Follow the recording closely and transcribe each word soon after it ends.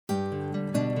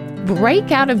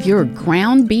Break out of your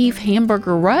ground beef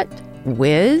hamburger rut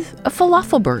with a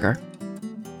falafel burger.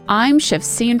 I'm Chef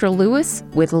Sandra Lewis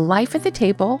with Life at the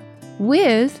Table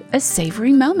with a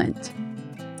savory moment.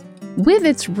 With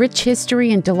its rich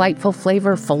history and delightful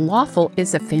flavor, falafel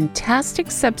is a fantastic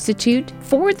substitute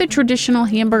for the traditional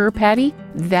hamburger patty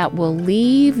that will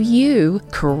leave you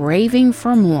craving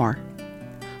for more.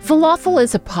 Falafel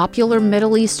is a popular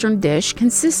Middle Eastern dish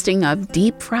consisting of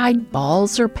deep-fried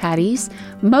balls or patties,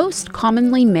 most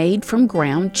commonly made from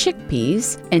ground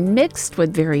chickpeas and mixed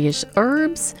with various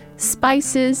herbs,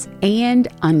 spices, and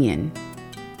onion.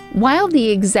 While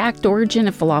the exact origin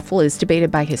of falafel is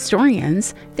debated by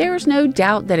historians, there is no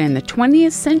doubt that in the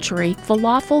 20th century,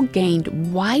 falafel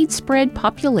gained widespread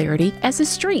popularity as a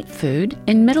street food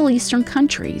in Middle Eastern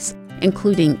countries,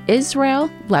 including Israel,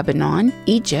 Lebanon,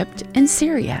 Egypt, and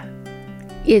Syria.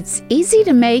 It's easy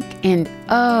to make and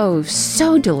oh,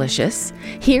 so delicious.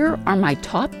 Here are my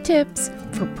top tips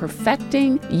for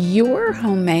perfecting your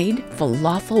homemade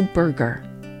falafel burger.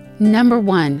 Number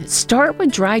 1, start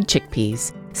with dried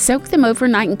chickpeas. Soak them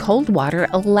overnight in cold water,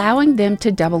 allowing them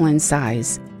to double in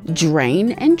size.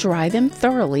 Drain and dry them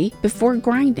thoroughly before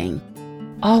grinding.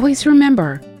 Always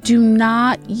remember, do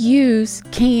not use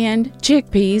canned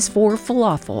chickpeas for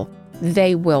falafel.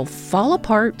 They will fall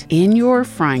apart in your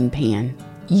frying pan.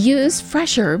 Use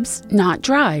fresh herbs, not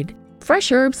dried.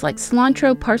 Fresh herbs like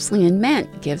cilantro, parsley, and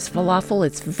mint gives falafel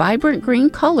its vibrant green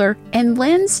color and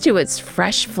lends to its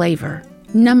fresh flavor.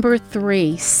 Number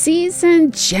 3,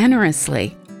 season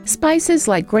generously. Spices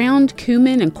like ground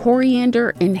cumin and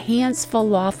coriander enhance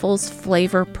falafel's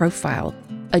flavor profile.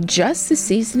 Adjust the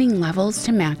seasoning levels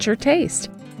to match your taste.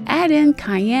 Add in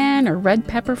cayenne or red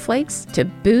pepper flakes to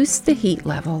boost the heat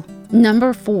level.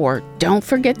 Number 4, don't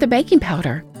forget the baking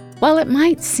powder. While it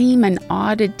might seem an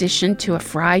odd addition to a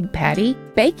fried patty,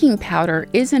 baking powder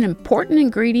is an important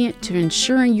ingredient to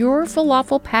ensuring your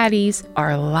falafel patties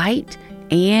are light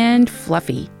and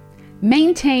fluffy.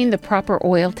 Maintain the proper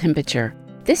oil temperature.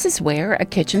 This is where a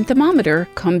kitchen thermometer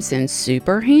comes in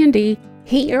super handy.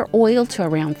 Heat your oil to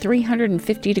around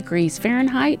 350 degrees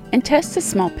Fahrenheit and test a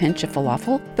small pinch of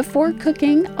falafel before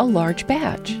cooking a large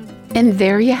batch. And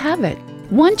there you have it.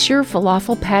 Once your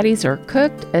falafel patties are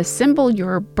cooked, assemble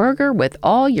your burger with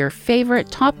all your favorite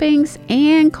toppings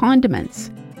and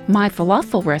condiments. My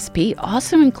falafel recipe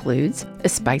also includes a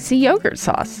spicy yogurt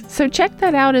sauce, so check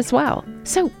that out as well.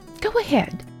 So go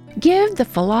ahead. Give the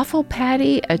falafel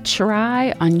patty a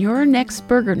try on your next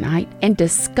burger night and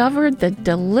discover the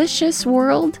delicious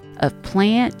world of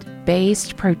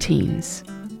plant-based proteins.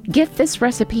 Get this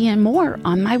recipe and more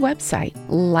on my website,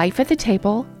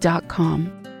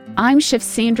 lifeatthetable.com. I'm Chef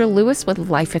Sandra Lewis with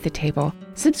Life at the Table.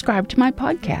 Subscribe to my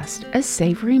podcast, A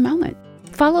Savory Moment.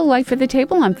 Follow Life at the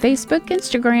Table on Facebook,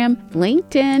 Instagram,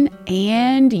 LinkedIn,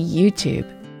 and YouTube.